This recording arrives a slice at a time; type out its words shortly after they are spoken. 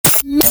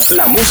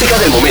La música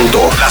del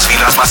momento, las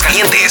vibras más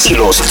calientes y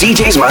los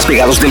DJs más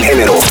pegados del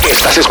género.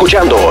 Estás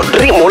escuchando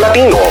Ritmo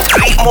Latino.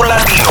 Ritmo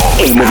Latino.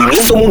 El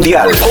movimiento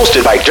mundial.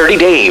 Hosted by Dirty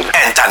Dave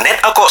and Tanet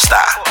Acosta.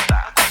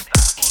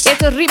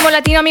 Esto es Ritmo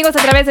Latino, amigos, a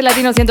través de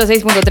Latino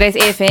 106.3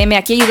 FM.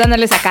 Aquí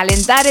ayudándoles a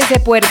calentar ese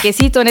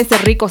puerquecito en este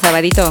rico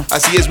sabadito.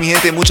 Así es, mi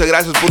gente. Muchas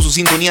gracias por su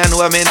sintonía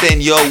nuevamente.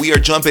 And yo, we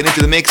are jumping into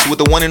the mix with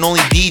the one and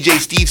only DJ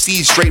Steve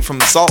C, straight from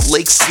Salt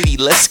Lake City.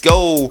 Let's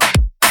go.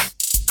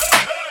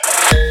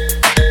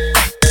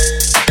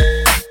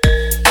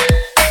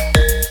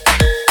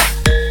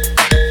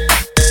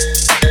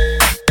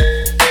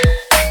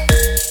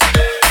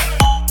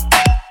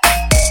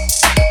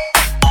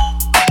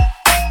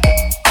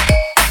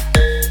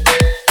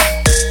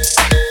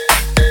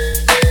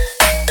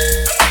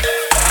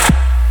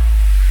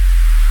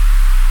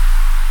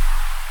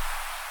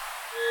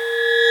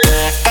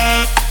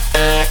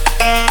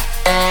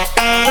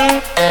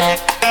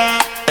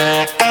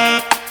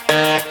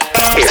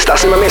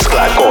 Estás en la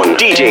mezcla con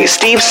DJ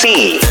Steve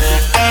C.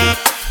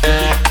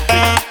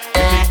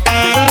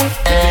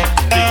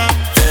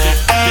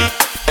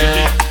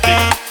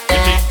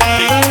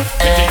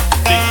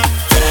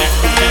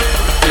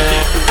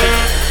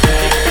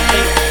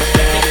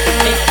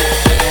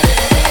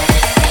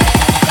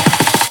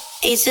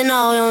 Easy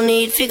now, you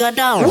need figure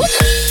down.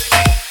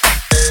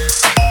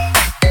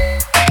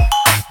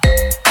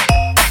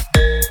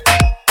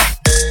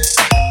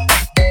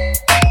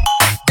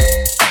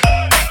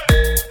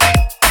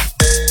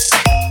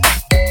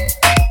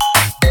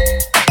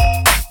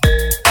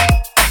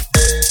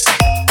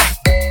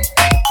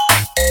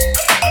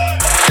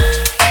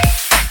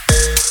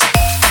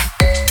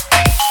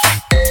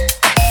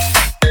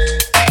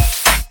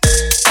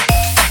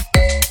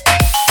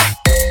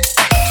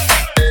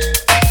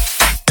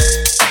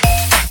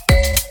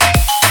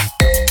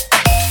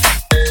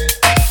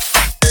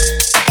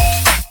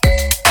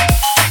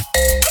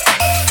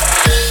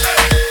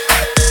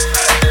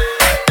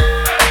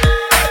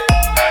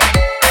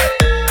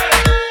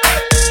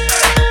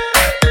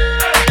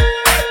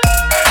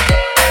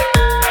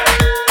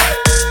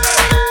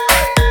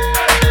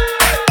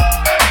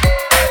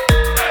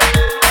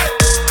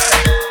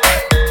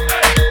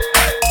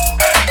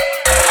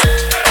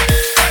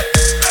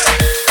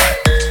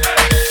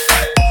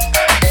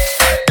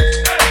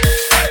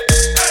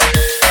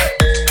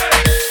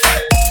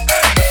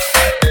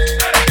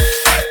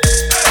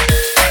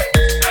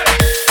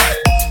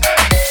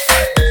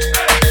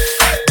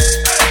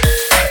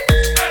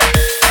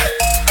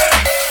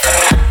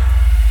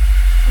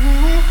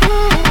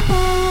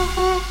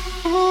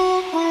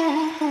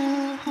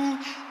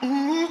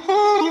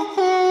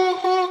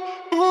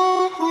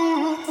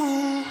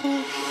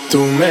 Tú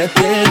me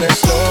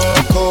tienes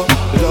loco,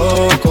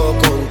 loco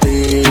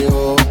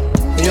contigo.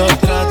 Yo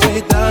trato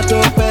y trato,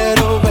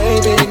 pero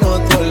baby no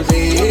te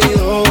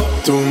olvido.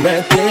 Tú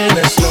me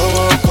tienes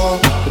loco,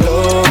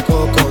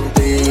 loco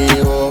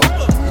contigo.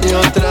 Yo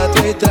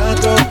trato y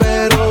trato,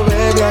 pero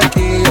baby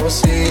aquí yo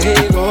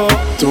sigo.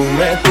 Tú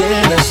me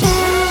tienes.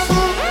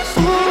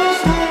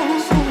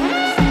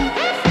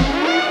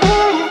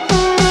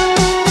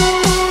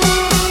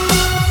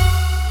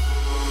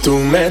 Tú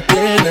me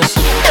tienes.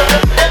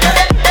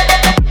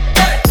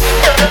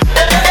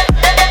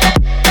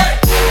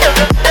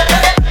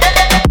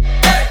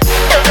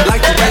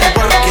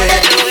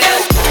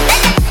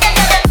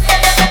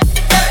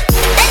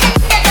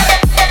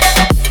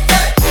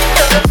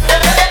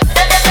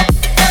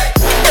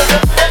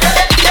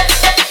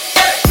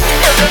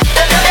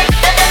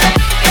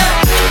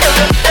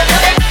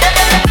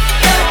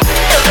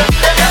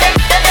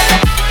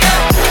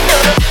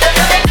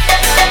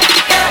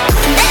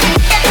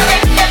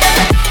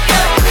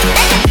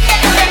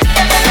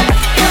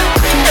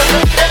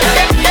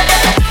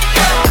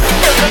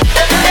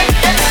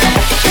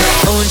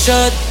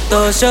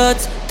 Dos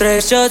shots,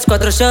 3 shots,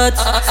 4 shots.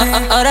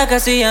 Ahora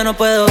casi ya no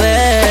puedo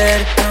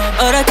ver.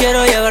 Ahora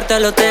quiero llevarte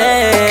al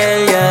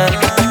hotel, yeah.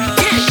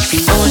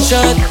 Un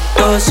shot,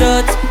 2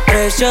 shots,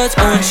 3 shots,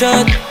 un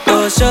shot,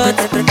 2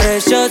 shots,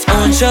 3 shots,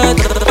 un shot,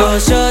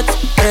 2 shots,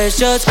 3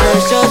 shots,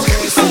 3 shots.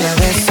 Y si la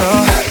beso,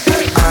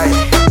 ay,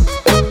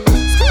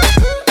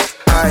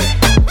 ay.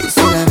 Y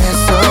si la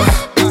beso,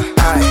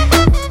 ay,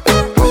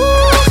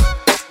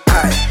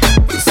 ay.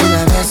 Y si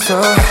la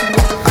beso,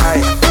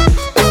 ay.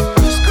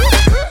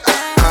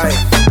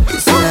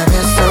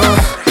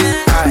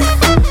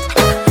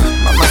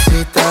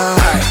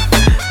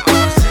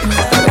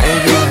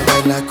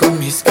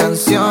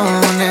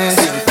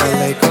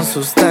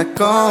 Sus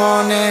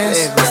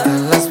tacones,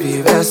 bastan las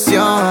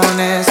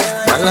vibraciones,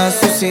 malas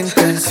sus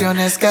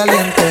intenciones,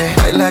 caliente.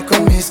 Baila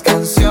con mis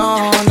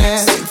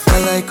canciones,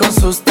 baila y con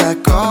sus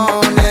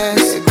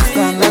tacones,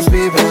 bastan las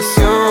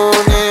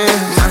vibraciones,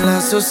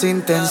 malas sus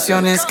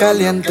intenciones,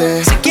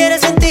 caliente. Si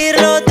quieres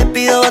sentirlo, te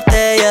pido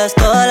botellas,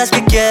 todas las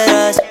que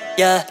quieras,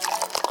 ya. Yeah.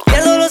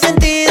 Pierdo los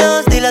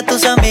sentidos, dile a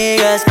tus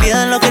amigas,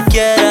 pidan lo que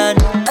quieran.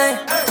 Ey,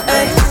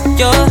 ey.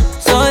 Yo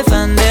soy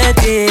fan de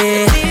ti,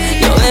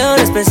 yo veo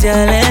lo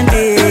especial en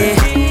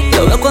ti.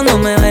 Lo veo cuando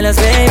me bailas,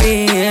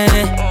 baby, yeah.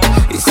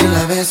 Y si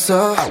la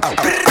beso,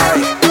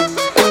 ay,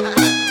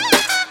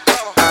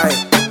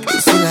 ay,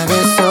 y si la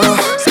beso,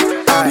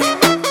 ay,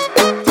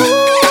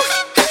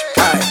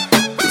 ay,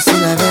 y si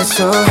la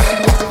beso,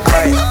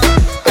 ay,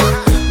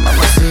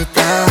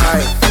 mamacita,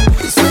 ay,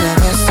 y si la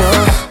beso,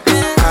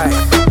 ay,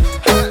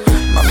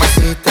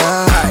 mamacita,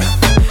 ay.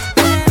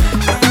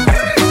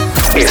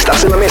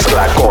 Estás en la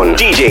mezcla con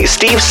DJ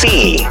Steve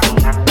C.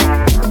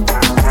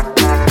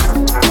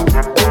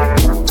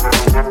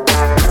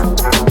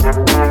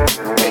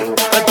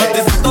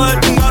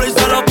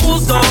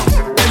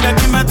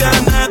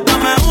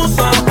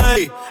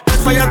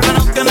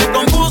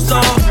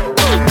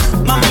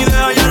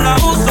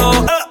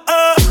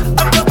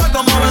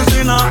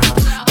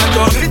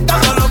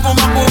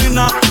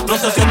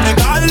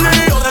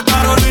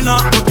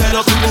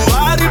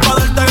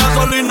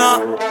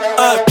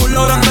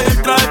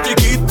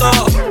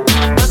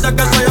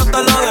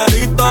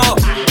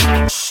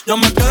 Yo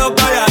me quedo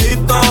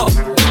calladito.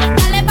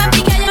 Dale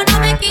papi que yo no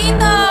me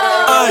quito.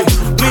 Ay,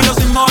 mira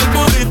sin mover el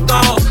burrito.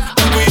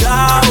 Ten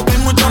cuidado que hay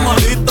mucho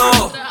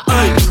morrito.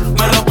 Ay,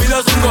 me lo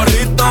pido sin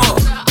gorrito.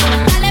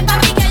 Dale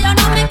papi que yo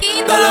no me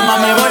quito. Dale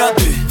mami voy a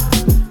ti.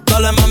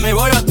 Dale mami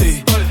voy a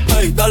ti.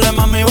 Ay, dale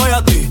mami voy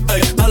a ti.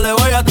 Ay, dale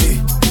voy a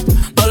ti.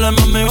 Dale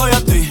mami voy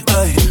a ti.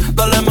 Ay,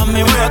 dale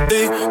mami voy a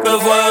ti. ¿Qué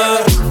fue?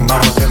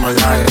 Vamos a hacer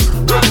maldades.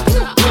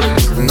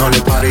 No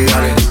le pares,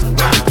 dale.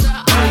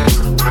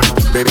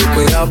 Baby,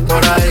 cuidado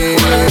por ahí,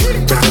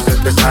 que eso se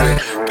te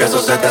sale, que eso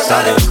se te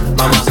sale.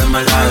 Vamos a hacer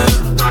maldades,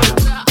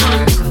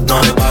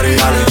 no le pares,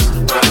 dale.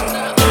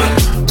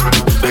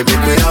 Baby,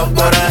 cuidado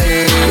por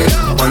ahí,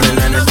 cuando el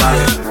nene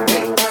sale.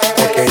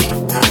 Ok,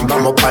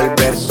 vamos pa'l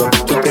verso.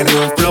 Tú tienes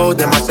un flow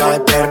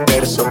demasiado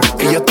perverso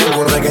y yo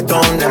tengo un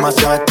reggaetón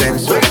demasiado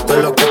extenso. Todo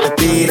lo que te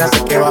tiras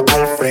sé que va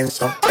pa'l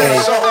frenzo. Ey,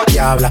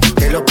 diabla,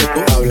 que es lo que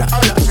tú hablas.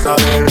 Tú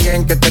sabes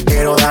bien que te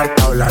quiero dar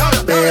tabla.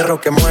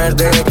 Perro que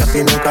muerde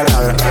casi nunca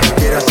ladra.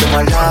 Quiere hacer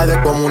maldades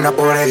como una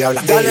pobre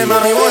diabla. Dale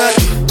mami voy a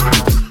ti,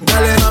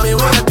 dale mami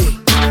voy a ti,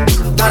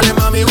 dale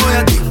mami voy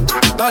a ti,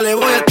 dale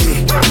voy a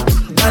ti,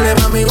 dale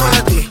mami voy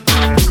a ti,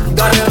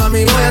 dale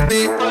mami voy a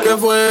ti. ¿Qué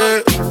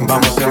fue?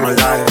 Vamos a hacer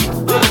maldades,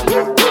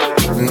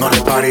 no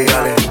le pares,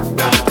 dale.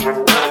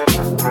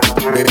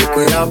 Baby,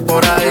 cuidado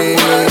por ahí,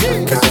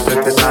 que eso se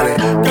te sale,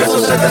 que eso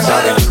se te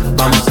sale.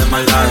 Vamos a hacer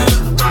maldades,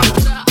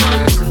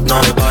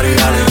 no le pares,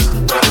 dale.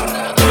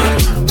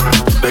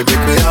 Baby,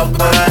 cuidado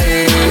por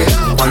ahí,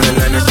 cuando el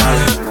nene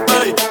sale.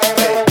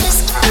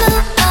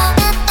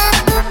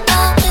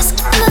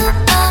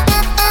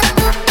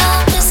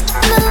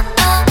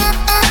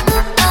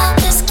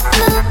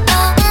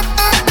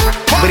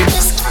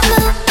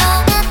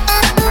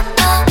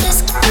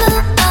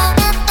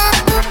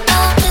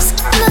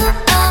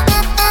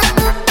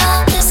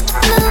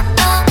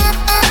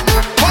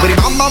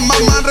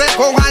 Mamá,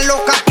 recojan los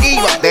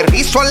casquillos.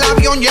 Aterrizo al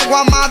avión, llego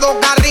a Amado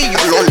Carrillo.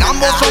 Los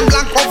Lambos son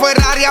blancos,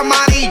 Ferrari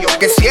amarillo.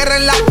 Que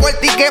cierren la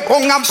puerta y que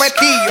pongan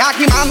pestillo.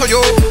 Aquí mando yo,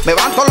 me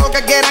van todo lo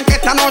que quieran, que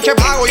esta noche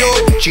pago yo.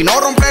 Si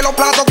no rompe los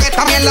platos, que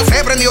esta mierda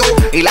se prendió.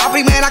 Y la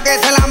primera que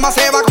se lamba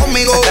se va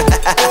conmigo.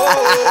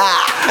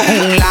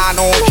 La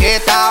noche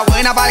está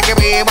buena para el que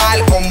beba.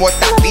 El combo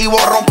está activo,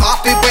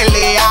 rompasto y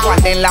pelea.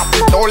 Cuando en la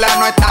pistola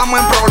no estamos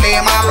en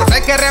problema. Pero si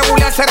hay que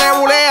regular, se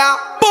regulea.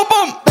 ¡Pum,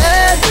 pum!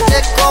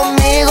 Vente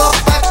conmigo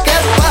pa' que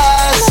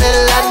pase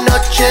la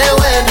noche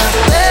buena.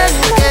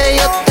 Ven que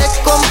yo te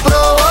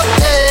compro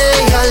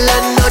botella la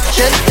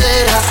noche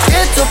entera.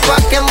 Esto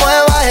pa' que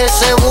muevas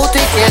ese booty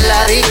que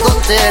la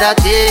discontera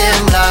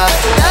tiembla.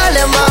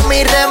 Dale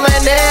mami,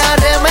 remenea,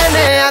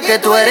 remenea, que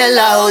tú eres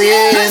la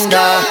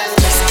jodienda.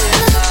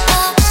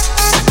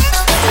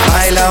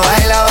 Baila,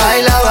 baila,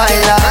 baila,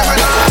 baila.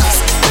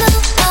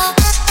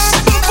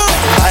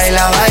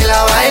 Baila,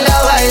 baila,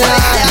 baila, baila.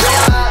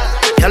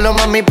 Diablo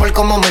mami por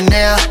cómo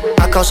menea.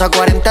 A causa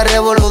 40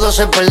 revoludos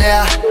se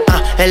pelea.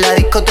 En la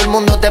disco todo el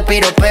mundo te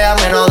piropea.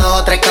 Menos 2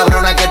 o 3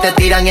 cabronas que te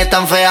tiran y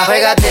están feas.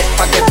 Pégate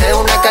pa' que te dé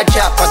una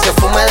cacha, pa' que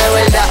fume de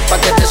verdad, pa'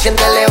 que te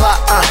sientes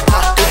elevada.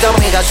 Tú y tu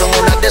amiga son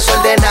unas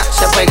desordenadas.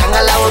 Se pegan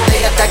a la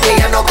botella hasta que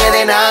ya no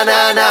quede nada,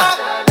 nada, nada.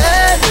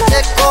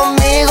 Vente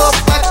conmigo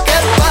pa' que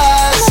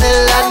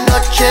pase la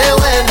noche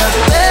buena.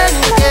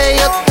 Ven que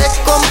yo te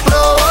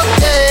compro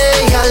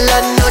botella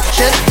la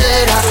noche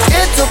entera.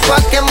 Esto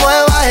pa' que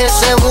muevas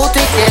ese booty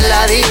que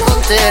la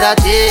discontera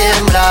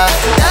tiembla.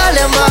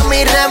 Dale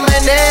mami,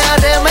 remenea,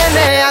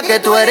 remenea, que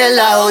tú eres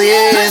la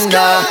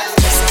jodienda.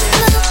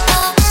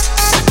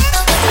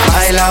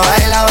 Baila,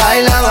 baila,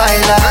 baila,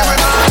 baila.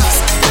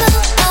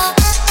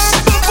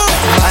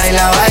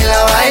 Baila,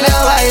 baila,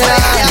 baila, baila.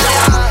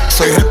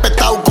 Soy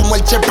respetado como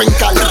el Chepe en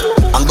Cali.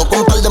 Ando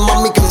con par de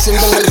mami que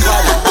encienden el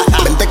radio.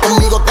 Vente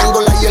conmigo,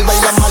 tengo la hierba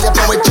y la mala.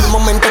 Aprovecha el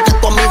momento que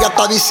tu amiga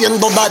está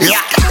diciendo Daria.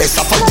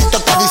 Esa faldita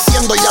está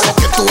diciendo ya lo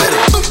que tú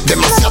eres.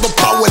 Demasiado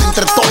power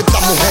entre todas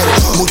estas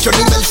mujeres. Mucho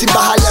nivel sin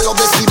bajarle a los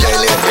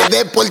decibeles.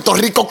 RD, Puerto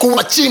Rico,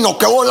 Cuba, Chino,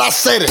 ¿qué voy a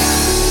hacer?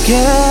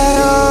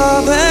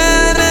 Quiero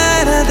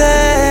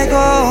tenerte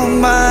con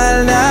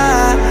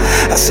maldad,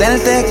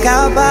 hacerte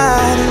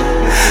escapar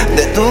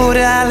de tu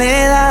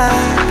realidad.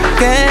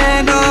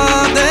 Que no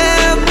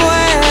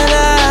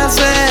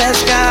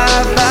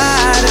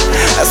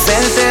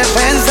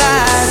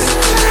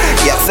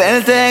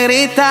hacerte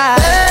gritar.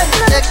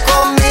 Vente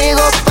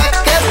conmigo pa'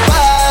 que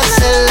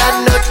pase la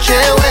noche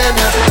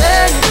buena.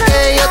 Ven que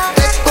yo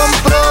te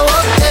compro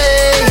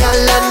botella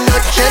la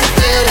noche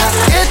entera.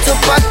 Esto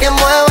pa' que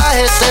muevas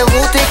ese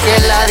booty que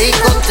la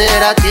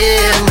discontera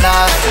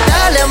tiembla.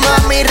 Dale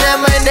mami,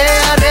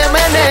 remenea,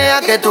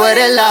 remenea, que tú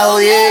eres la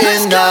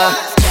jodienda.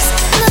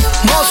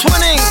 Most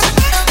winning.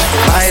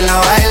 Baila,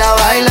 baila,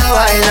 baila,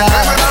 baila.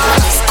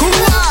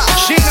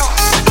 Chino.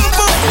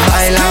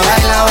 Baila,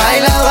 baila,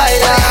 baila,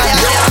 baila.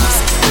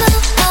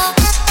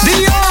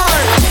 Dior.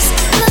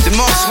 The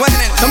most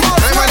winning. The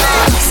most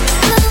winning.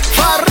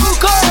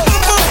 Farruko.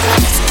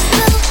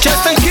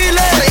 Justin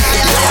Quiles.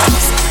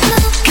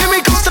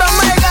 Kimi contra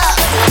Mega.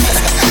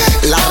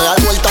 La Real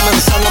Vuelta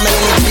Manzana,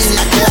 Melón y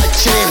Piña queda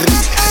cherry.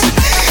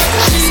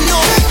 Chino,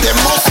 the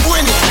most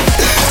winning.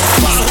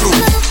 Farruko.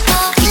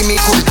 Kimi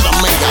contra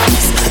Mega.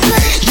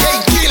 Jay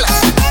Killa.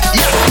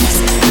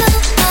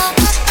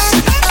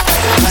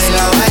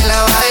 Baila, baila,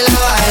 baila,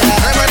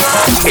 baila.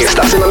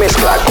 Estás en la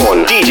mezcla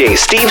con DJ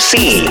Steve C.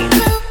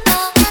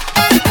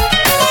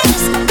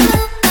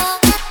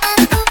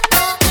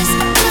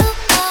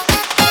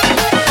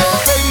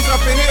 Ladies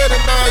up in here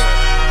tonight.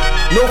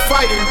 No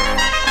fighting.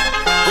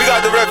 We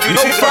got the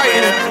refugees. No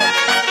fighting.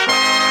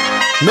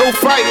 No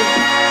fighting.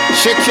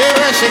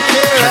 Shakira,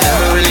 Shakira. I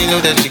never really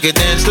knew that she could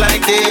dance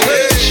like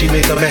this. She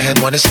make a man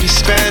wanna speak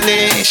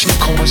Spanish.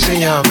 Como se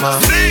llama?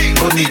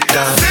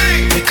 Bonita,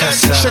 mi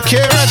casa.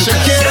 Shakira,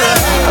 Shakira.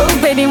 Oh,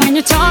 baby, when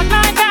you talk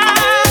like that,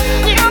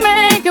 you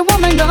make a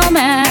woman go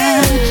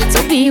mad.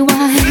 So be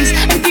wise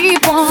and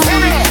keep on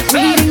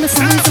reading the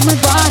signs of my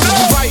body.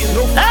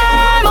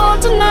 I'm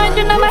on tonight,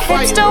 you know my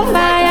hips don't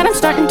lie. And I'm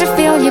starting to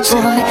feel you,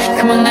 boy.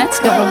 Come on, let's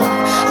go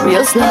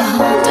real slow.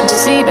 Don't you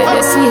see,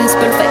 baby, si es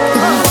perfecto.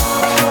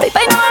 Baby,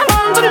 I know I'm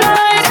on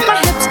tonight. My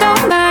hips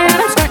don't lie.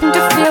 And I'm starting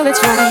to feel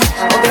it's right.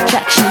 All the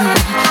attraction,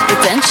 the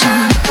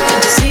tension.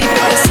 Don't you see,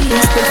 baby, si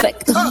es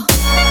perfecto.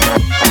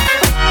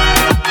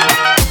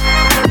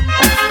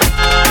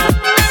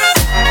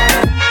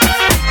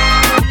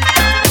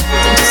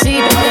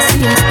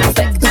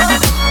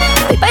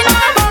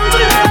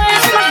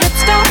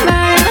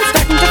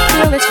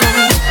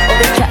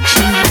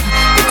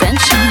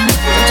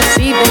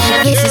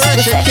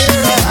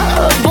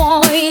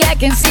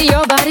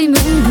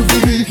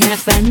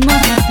 And more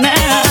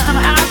now,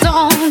 I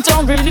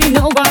don't really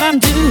know what I'm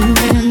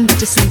doing, but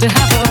just seem to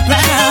have a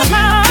plan.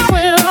 I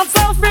will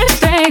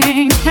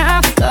self-restrain,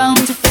 have come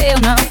to fail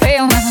now.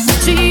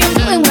 See, I'm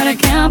doing what I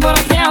can, but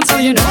I can't, so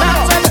you know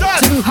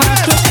that's too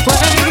hard to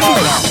explain.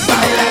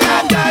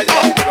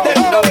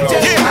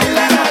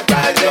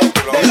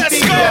 Let's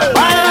go.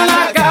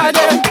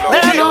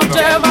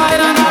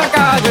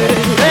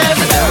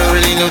 I never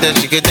really knew that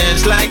she could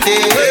dance like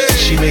this.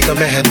 She make a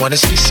man wanna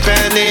speak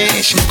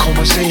Spanish.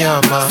 Como se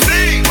llama?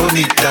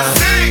 Bonita,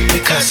 mi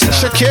casa.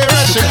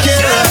 Shakira,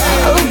 Shakira.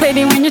 Oh,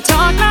 baby, when you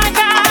talk like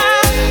that,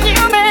 you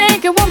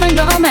make a woman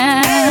go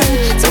mad.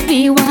 So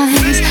be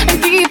wise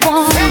and keep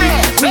on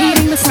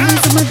reading the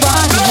signs of my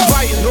body.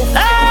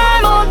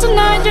 I'm on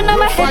tonight, you know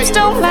my hips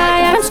don't lie.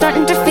 And I'm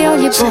starting to feel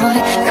you,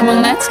 boy. Come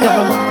on, let's go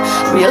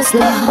real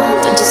slow.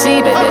 Don't you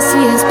see, baby, si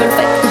es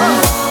perfecto.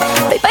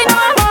 Baby, I know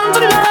I'm on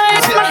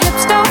tonight. My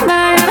hips don't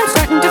lie. And I'm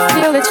starting to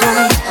feel it's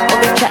right. All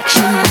the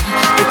attraction,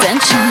 the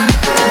tension.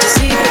 Don't you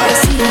see, baby,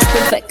 si es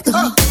perfecto.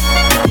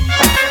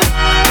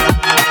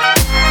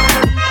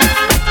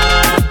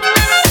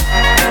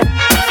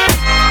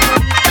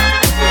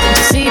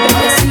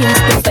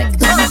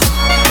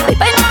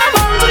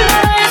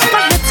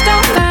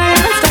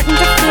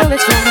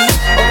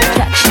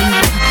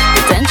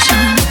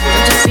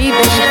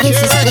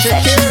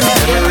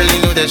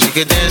 That she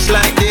could dance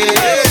like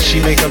this. She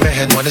make a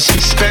man wanna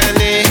speak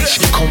Spanish.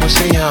 Como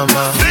se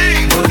llama?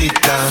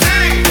 Bonita,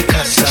 mi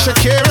casa.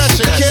 Shakira,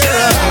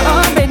 Shakira.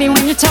 Oh, baby,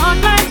 when you talk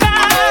like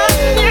that,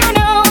 you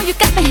know you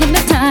got me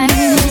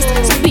hypnotized.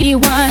 So be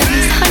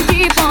wise and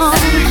keep on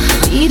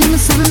reading the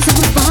signs of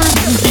my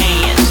body.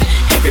 Dance,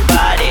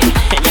 everybody,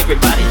 and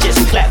everybody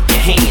just clap your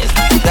hands.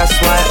 That's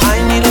why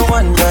I need a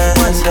wonder.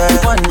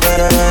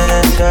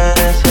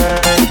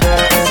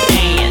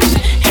 Dance,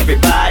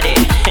 everybody,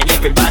 and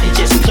everybody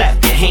just clap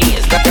your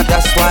hands.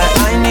 That's why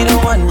I need a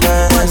wonder.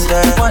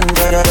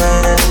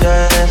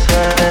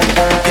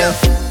 Yeah.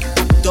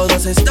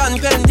 Todos están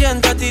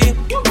pendientes a ti,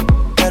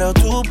 pero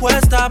tú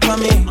puesta pa'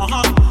 mí,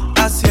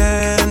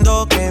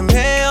 haciendo que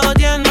me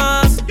odien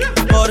más,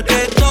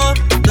 porque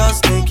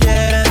todos te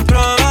quieren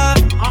probar.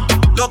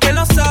 Lo que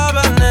no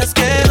saben es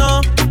que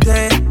no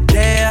te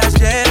dejas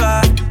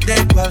llevar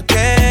de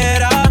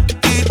cualquiera,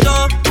 y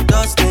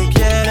todos te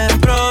quieren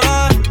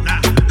probar.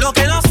 Lo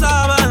que no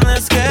saben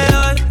es que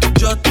hoy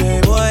yo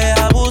te voy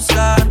a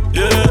buscar.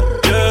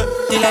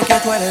 Dile que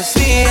tú eres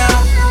mía,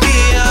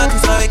 tú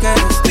sabes que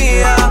eres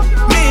mía,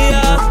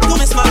 tú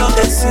misma lo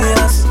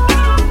decías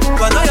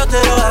cuando yo te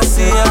lo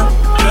hacía.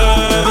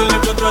 Dile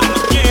que tú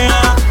eres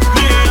mía,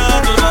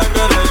 tú sabes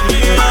que eres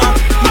mía,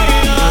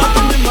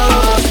 tú misma lo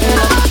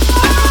decías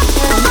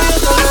cuando yo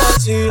te lo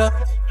hacía.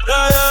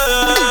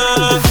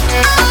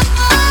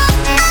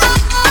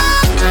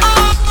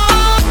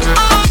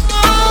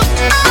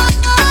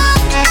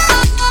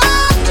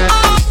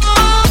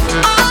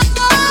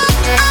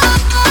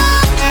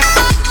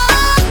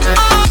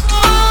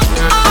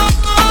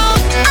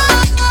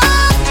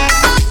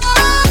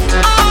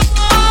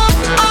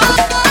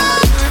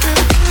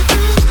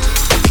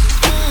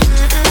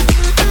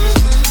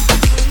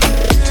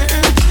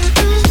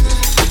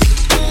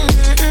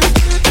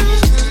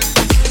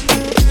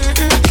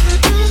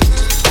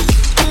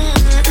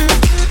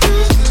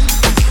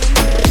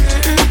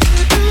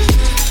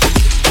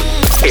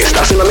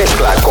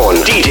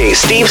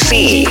 Steve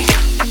C.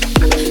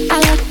 I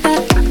like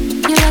that,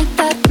 you like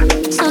that,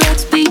 so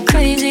let's be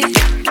crazy.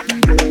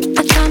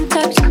 The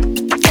contact,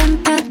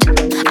 impact,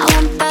 I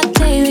want that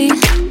daily.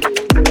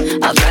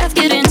 Our breath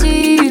getting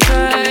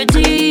deeper,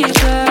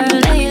 deeper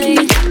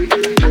lately.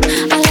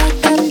 I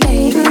like that,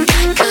 baby,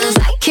 'cause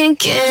I can't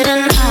get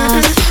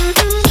enough.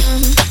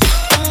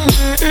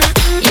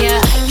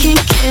 Yeah, I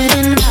can't get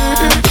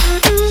enough.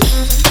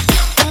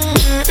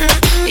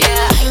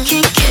 Yeah, I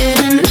can't get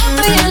enough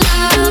of your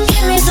love.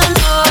 Give me some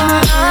more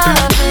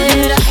of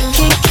it. I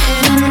can't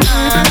get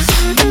enough.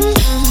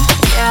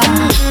 Yeah,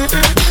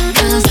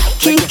 'cause I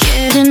can't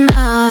get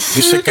enough.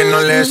 Dice que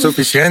no le es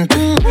suficiente,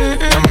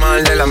 está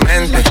mal de la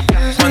mente.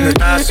 Cuando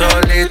está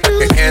solita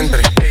que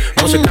entre,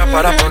 música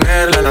para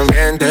ponerla en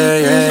ambiente,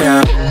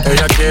 yeah.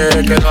 Ella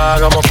quiere que lo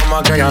hagamos como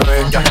aquella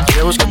vez, yeah.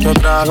 Le busco otro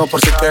trago por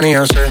si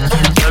tenía sed.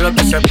 Todo lo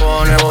que se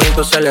pone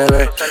bonito se le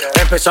ve.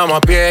 Empezamos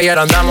a pie y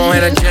ahora andamos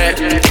en el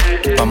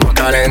jet. Vamos a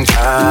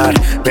calentar,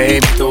 baby,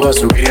 tú vas a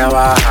subir y a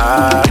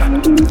bajar.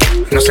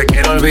 No se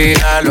quiere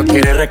olvidar, lo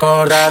quiere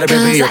recordar,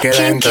 baby, yo quiero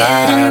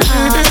entrar.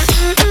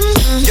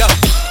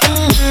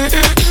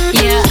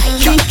 Yeah, I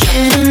can't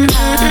get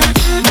enough.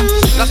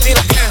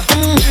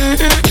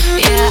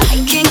 Yeah,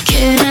 I can't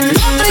get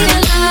enough of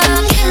your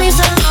love. Give me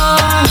some more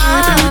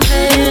of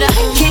it. I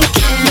can't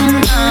get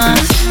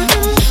enough.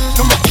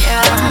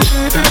 Yeah,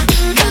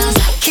 'cause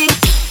I can't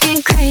get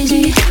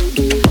crazy.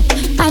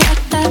 I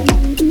like that,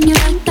 you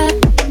like that,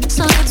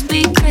 so let's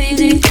be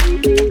crazy.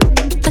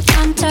 The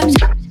contact,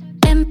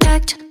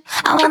 impact,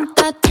 I want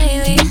that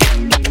daily.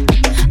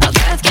 Our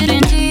breath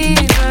getting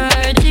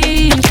deeper,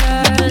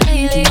 deeper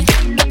lately.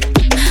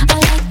 I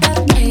like that,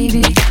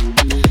 baby.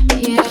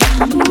 Yeah.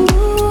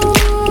 Ooh,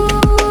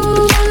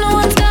 no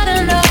one's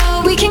gotta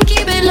know. We can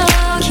keep it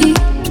low key.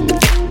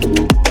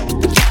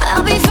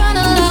 I'll be fine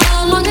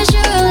alone, long as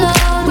you're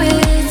alone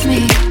with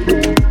me.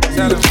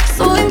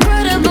 So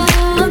incredible,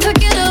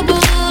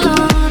 unforgettable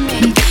on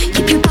me.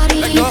 Keep your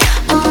body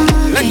on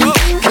me,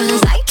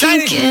 'cause I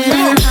can't get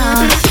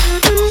enough.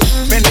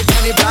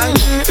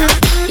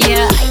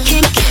 Yeah, I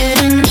can't get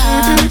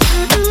enough.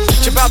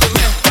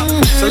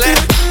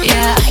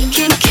 Yeah, I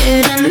can't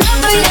get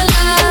enough of your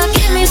love.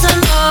 Give me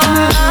some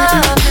more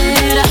of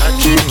it. I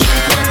can't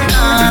get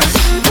enough.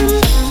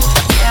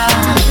 Yeah,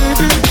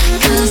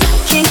 'cause I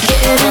can't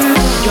get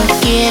enough. Yo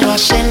quiero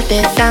hacerte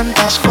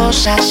tantas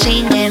cosas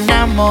sin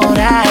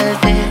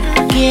enamorarte.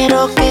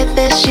 Quiero que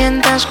te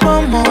sientas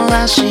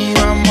cómoda si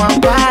vamos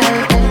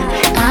aparte.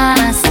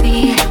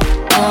 Así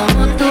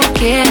como tú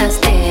quieras,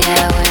 te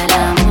hago el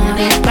amor.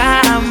 Y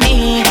para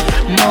mí,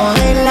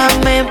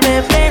 modélame,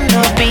 bebé,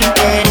 no mi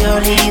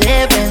interior y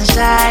de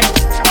pensar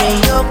que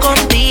yo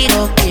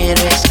contigo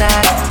quiero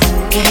estar.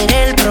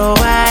 Querer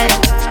probar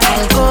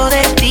algo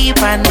de ti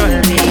para no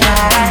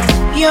olvidar.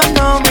 Yo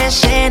no me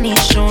sé ni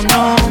su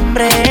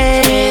nombre,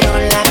 pero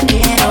la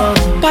quiero.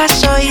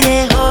 Paso y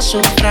dejo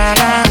su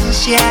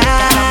fragancia,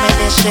 no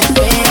me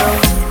desespero.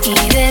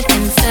 Y de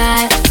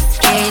pensar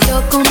que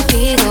yo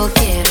contigo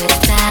quiero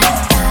estar.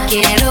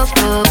 Quiero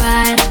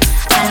probar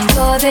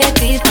algo de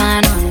ti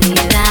para no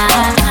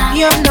olvidar.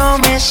 Yo no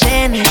me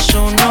sé ni su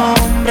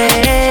nombre,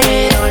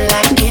 pero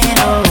la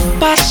quiero.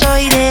 Paso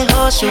y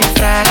dejo su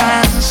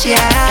fragancia,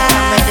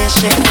 no me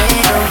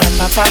desespero.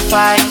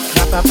 Rapapapay,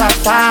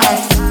 rapapapay,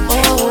 oh,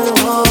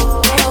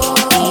 oh,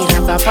 oh. Y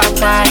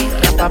rapapapay,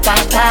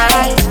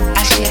 rapapapay,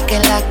 así es que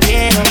la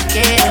quiero,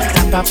 quiero.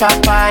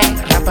 Rapapapay,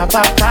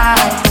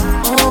 rapapapay,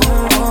 oh,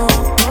 oh, oh.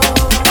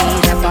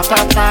 Y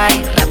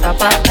rapapapay,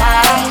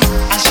 rapapapay,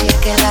 así es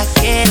que la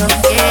quiero,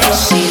 quiero.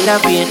 Si la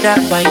viera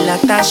baila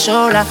está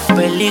sola,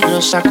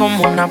 peligrosa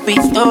como una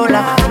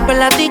pistola. Rompe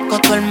la disco,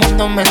 todo el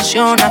mundo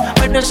menciona,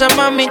 pero esa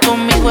mami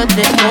conmigo es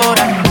de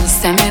hora.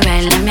 Úsame,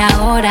 bailame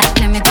ahora,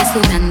 le meto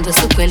sudando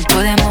su cuerpo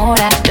de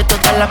mora. De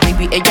todas las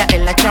baby, ella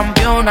es la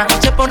campeona.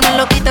 Se pone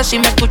loquita si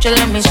me escucha en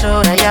la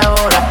emisora. Y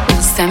ahora,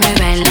 úsame,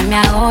 bailame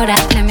ahora,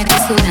 le meto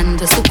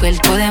sudando su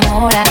cuerpo de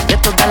mora. De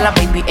todas las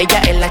baby,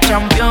 ella es la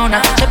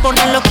campeona. Se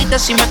pone loquita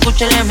si me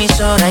escucha en la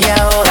emisora. Y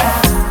ahora,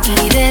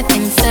 y de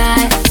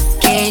pensar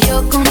que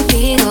yo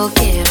contigo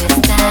quiero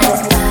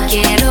estar.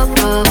 Quiero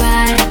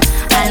probar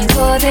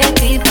algo de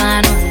ti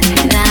para no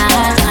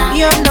olvidar.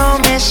 Yo no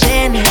me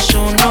sé ni su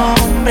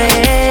nombre,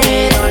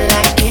 pero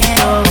la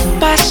quiero.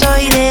 Paso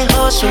y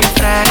dejo su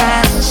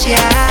fragancia,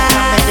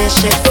 no me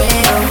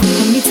desespero.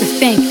 You need to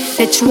think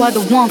that you are the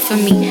one for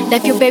me.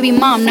 Left your baby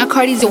mom, now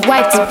Cardi's your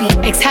wife to be.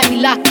 Ex had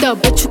me locked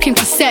up, but you came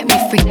to set me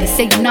free. They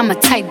say you're not my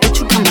type, but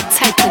you got my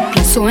type to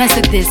be. So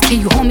answer this, can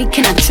you hold me,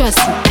 can I trust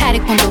you?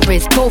 Paddock on the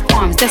wrist, both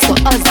arms, that's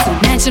what us do.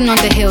 Mansion on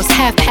the hills,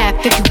 half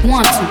if you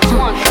want to.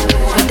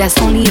 But that's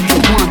only if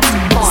you want to.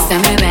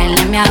 Úsame,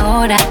 bailame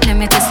ahora, le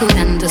meto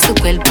sudando su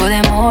cuerpo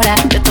de mora.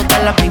 De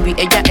todas las baby,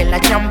 ella es la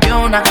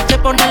campeona. Se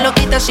pone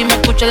loquita si me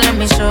escucha en la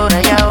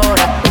emisora. Y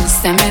ahora,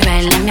 úsame,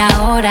 bailame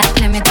ahora,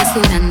 le meto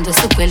sudando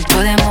su cuerpo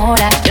de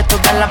mora. De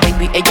todas las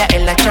baby, ella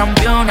es la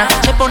campeona.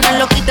 Se pone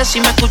loquita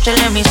si me escucha en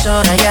la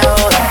emisora. Y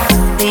ahora,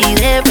 y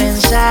de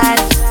pensar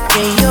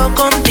que yo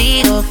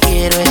contigo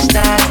quiero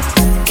estar.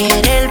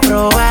 Querer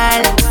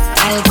probar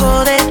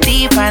algo de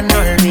ti para no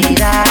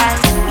olvidar.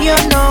 Yo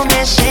no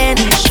me sé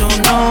ni su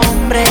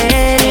nombre,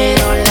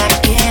 pero la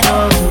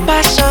quiero.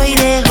 Paso y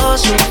dejo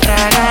su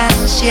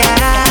fragancia,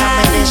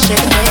 me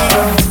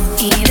desespero.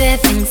 Y de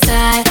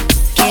pensar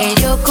que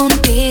yo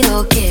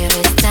contigo quiero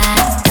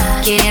estar,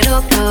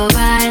 quiero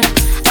probar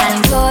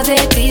algo de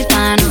ti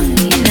para no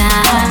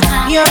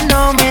olvidar. Yo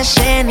no me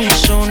sé ni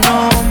su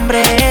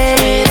nombre,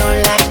 pero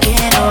la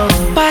quiero.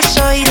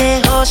 Paso y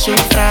dejo su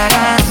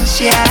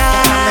fragancia,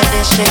 me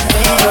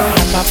desespero.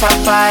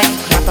 Rapapapay,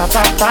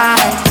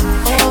 rapapapay,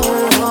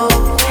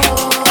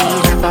 y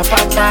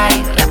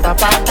rapapapay,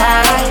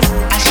 rapapapay.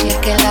 Así es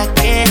que la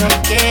quiero,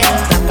 quiero.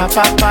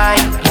 Rapapapay,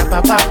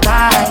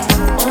 rapapapay,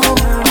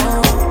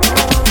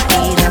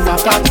 y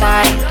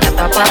rapapapay,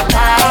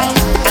 rapapapay.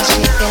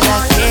 Así es que la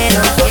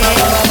quiero,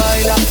 quiero.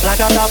 Baila,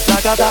 placata,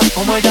 placata,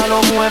 como ella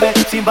lo mueve,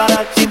 sin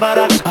parar, sin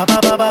parar. Pa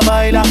pa pa pa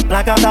baila,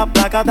 placata,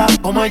 placata,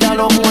 como ella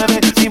lo mueve,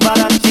 sin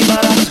parar, sin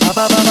parar. Pa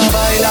pa pa pa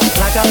baila,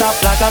 placata,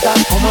 placata,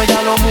 como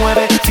ella lo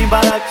mueve, sin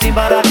parar, sin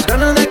parar.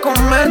 Ganas de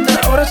comerte,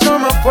 ahora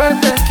son más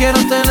fuertes. Quiero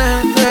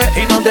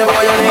tenerte y no te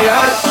voy a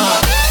negar.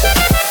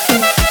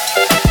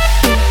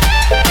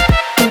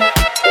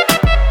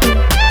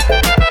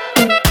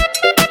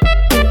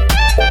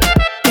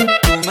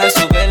 Tú me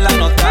subes la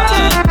nota.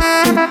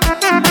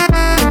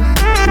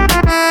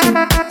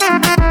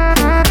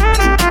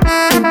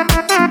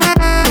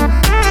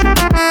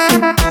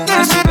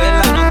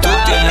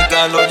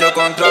 Yo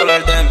controlo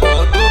el tempo.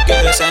 Tú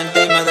quieres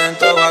sentirme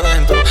dentro o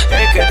adentro.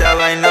 Es que esta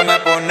vaina me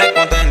pone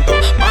contento.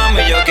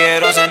 Mami, yo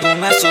quiero sentir. Tú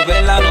me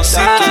subes la nota. Si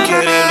tú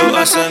quieres lo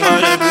hacemos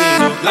en el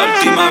vino. La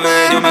última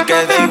vez yo me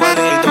quedé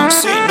igualito.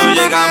 Si no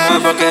llegamos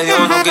es porque Dios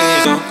no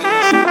quiso.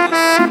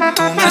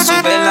 Tú me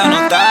subes la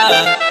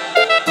nota.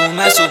 Tú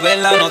me subes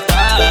la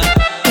nota.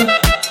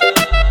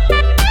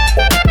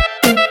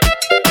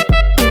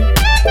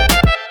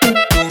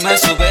 Tú me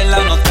subes la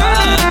nota.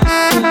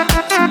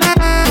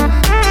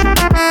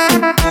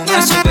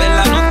 Me sube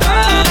la nota.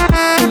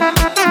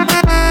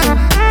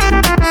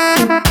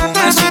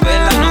 Me sube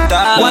la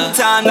nota. One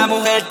time, la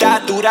mujer está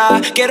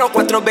dura. Quiero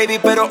 4 baby,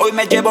 pero hoy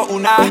me llevo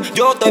una.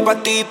 Yo estoy pa'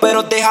 ti,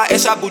 pero deja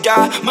esa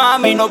bulla.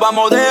 Mami, nos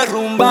vamos de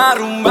rumba,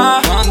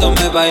 rumba. Cuando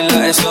me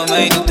baila, eso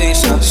me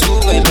hipnotiza.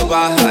 Sube y lo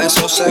baja,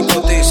 eso se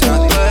cotiza.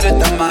 Tú eres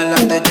tan mala,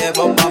 te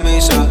llevo pa'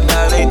 misa.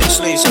 Dale y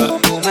desliza.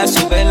 Tú me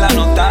subes la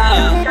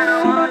nota.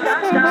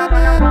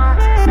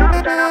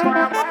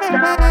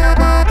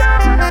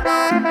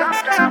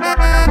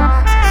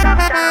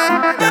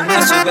 Tú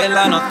me subes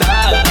la nota.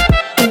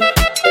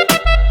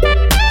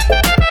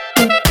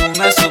 Tú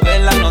me subes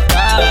la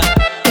nota.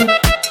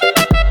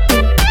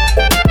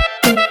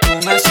 Tú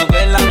me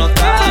subes la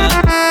nota.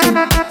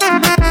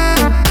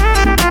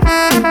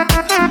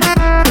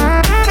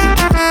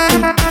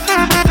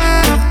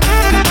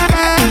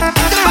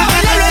 Pa'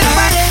 bailarlo en la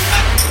pared.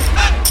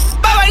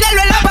 Pa'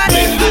 bailarlo en la pared.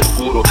 Esto es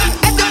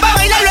pa'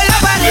 bailarlo en la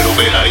pared. Pero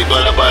pegadito a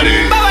la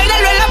pared. Pa'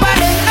 bailarlo en la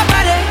pared, la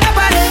pared, la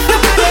pared, la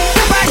pared, la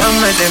pared. No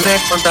me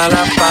tienes contra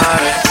la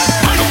pared.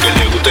 Mano que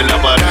le guste en la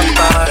pared.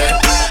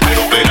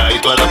 Pero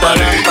pegadito a la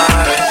pared.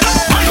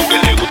 Mano que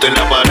le guste en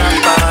la pared.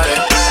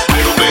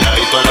 Pero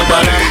pegadito a la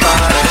pared.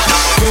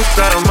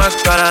 Buscaron más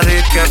cara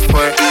de que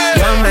fue.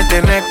 Ya me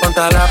tienes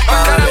contra la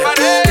pared.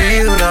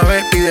 Pide una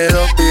vez, pide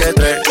 2, pide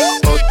 3.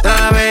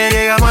 Otra vez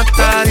llegamos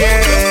hasta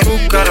 10.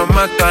 Buscaron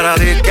más cara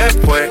de que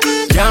fue.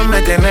 Ya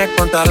me tienes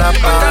contra la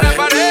pared.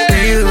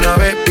 Pide una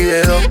vez,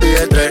 pide 2,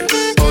 pide 3.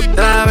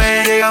 Otra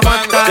vez llegamos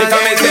hasta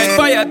 10. Set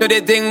fire to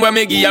the thing when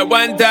me give her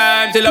one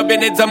time. She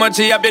loving it so much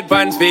she a bit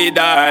fans feed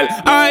all.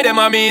 I dem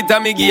a meet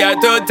and me give her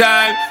 2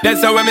 times.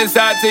 That's how when me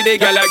start see the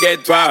girl I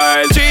get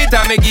wild. 3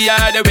 times me give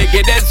her the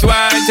wickedest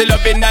one. She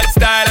loving that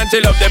style and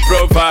she love the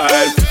profile.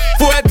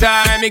 4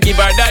 times me give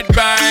her that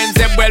grind.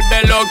 Se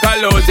vuelve loca,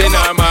 los in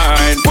her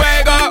mind.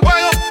 Fuego,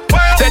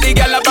 say the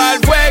girl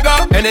about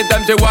fuego.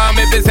 Anytime she want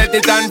me, fi set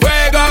it on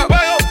fuego.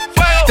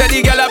 Say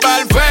the girl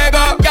about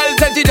fuego. Girl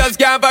said she just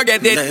can't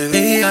forget it. De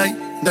día y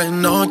de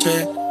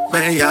noche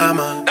me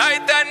llama.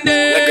 Night and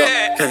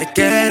day. Que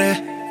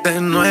quiere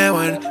de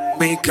nuevo en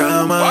mi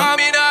cama.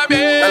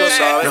 Ya lo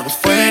sabes. No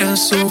fue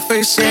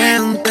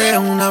suficiente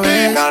una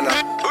vez.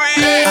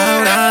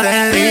 Ahora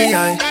de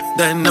día y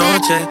de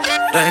noche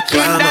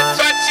reclama.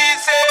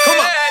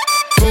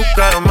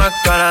 Buscaron más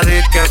cara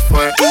de que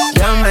fue.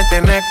 Ya me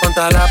tienes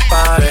contra la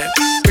pared.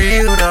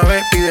 Pide una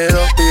vez, pide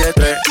 2, pide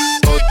 3.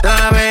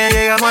 Otra vez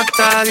llegamos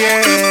hasta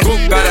 10.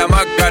 Buscaron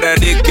más cara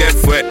de que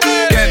fue.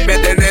 Ya me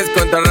tenés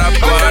contra la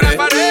pared.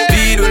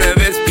 Pide una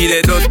vez,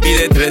 pide 2,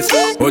 pide 3.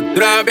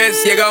 Otra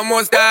vez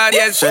llegamos hasta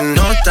 10. Se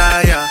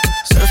nota ya,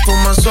 se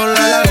fuma sola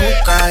la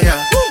boca ya.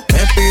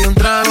 Me pide un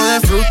trago de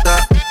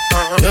fruta.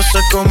 Yo sé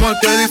cómo el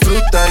que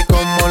disfruta y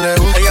cómo le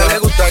gusta. A ella le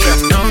gusta ya.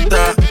 Se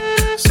nota,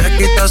 se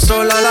quita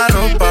sola la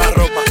ropa.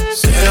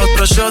 Se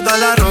otro shot a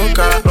la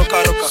roca.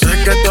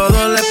 Sé que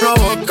todo le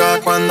provoca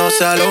cuando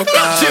se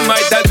aloca. She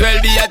might as well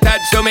be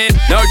attached to me.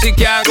 Now she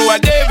can't go a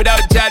day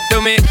without chat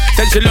to me.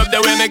 Said she love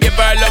the way me give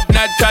her love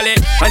naturally.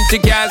 And she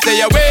can't say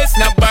a way,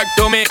 snap back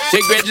to me.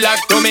 She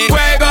gridlock to me.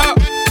 Fuego.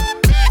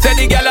 Say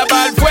the girl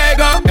about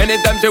fuego.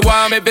 Anytime she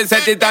want me, be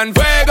set it on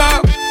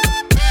fuego.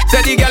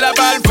 Say the girl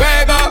about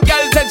fuego.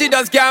 Girl said she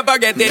just can't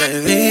forget it.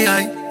 De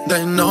día y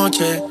de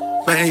noche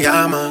me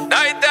llama.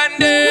 Night and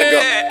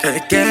day.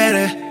 Que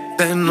quiere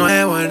de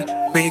nuevo en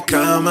mi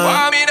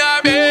cama.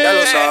 Ya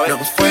lo sabes. No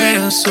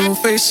fue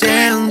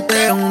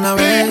suficiente una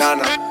vez.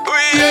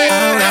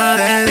 Ahora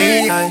de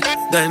día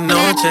y de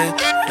noche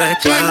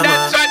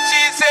reclama.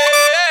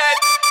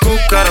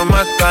 Buscaron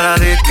más cara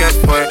de que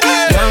fue.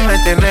 Ya me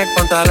tienes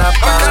contra la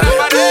pared.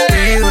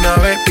 Pide una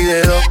vez,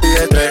 pide dos,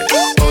 pide tres.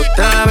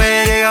 Otra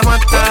vez llegamos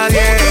hasta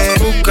 10.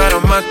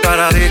 Buscaron más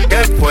cara de que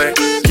fue.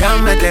 Ya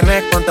me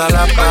tienes contra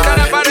la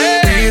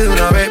pared. Pide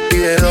una vez,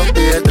 pide dos,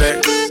 pide tres.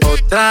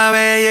 Otra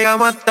vez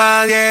llegamos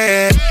hasta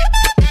 10.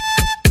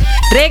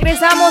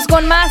 Regresamos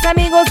con más,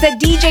 amigos, de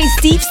DJ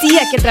Steve C,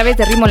 aquí a través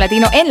de Ritmo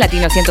Latino en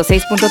Latino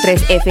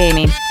 106.3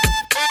 FM.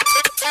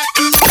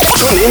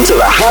 Tune in to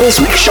the hottest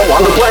mix show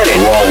on the planet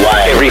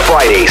worldwide every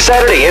Friday,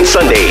 Saturday, and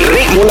Sunday.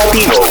 Ritmo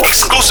Latino,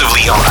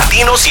 exclusively on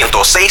Latino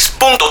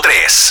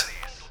 106.3.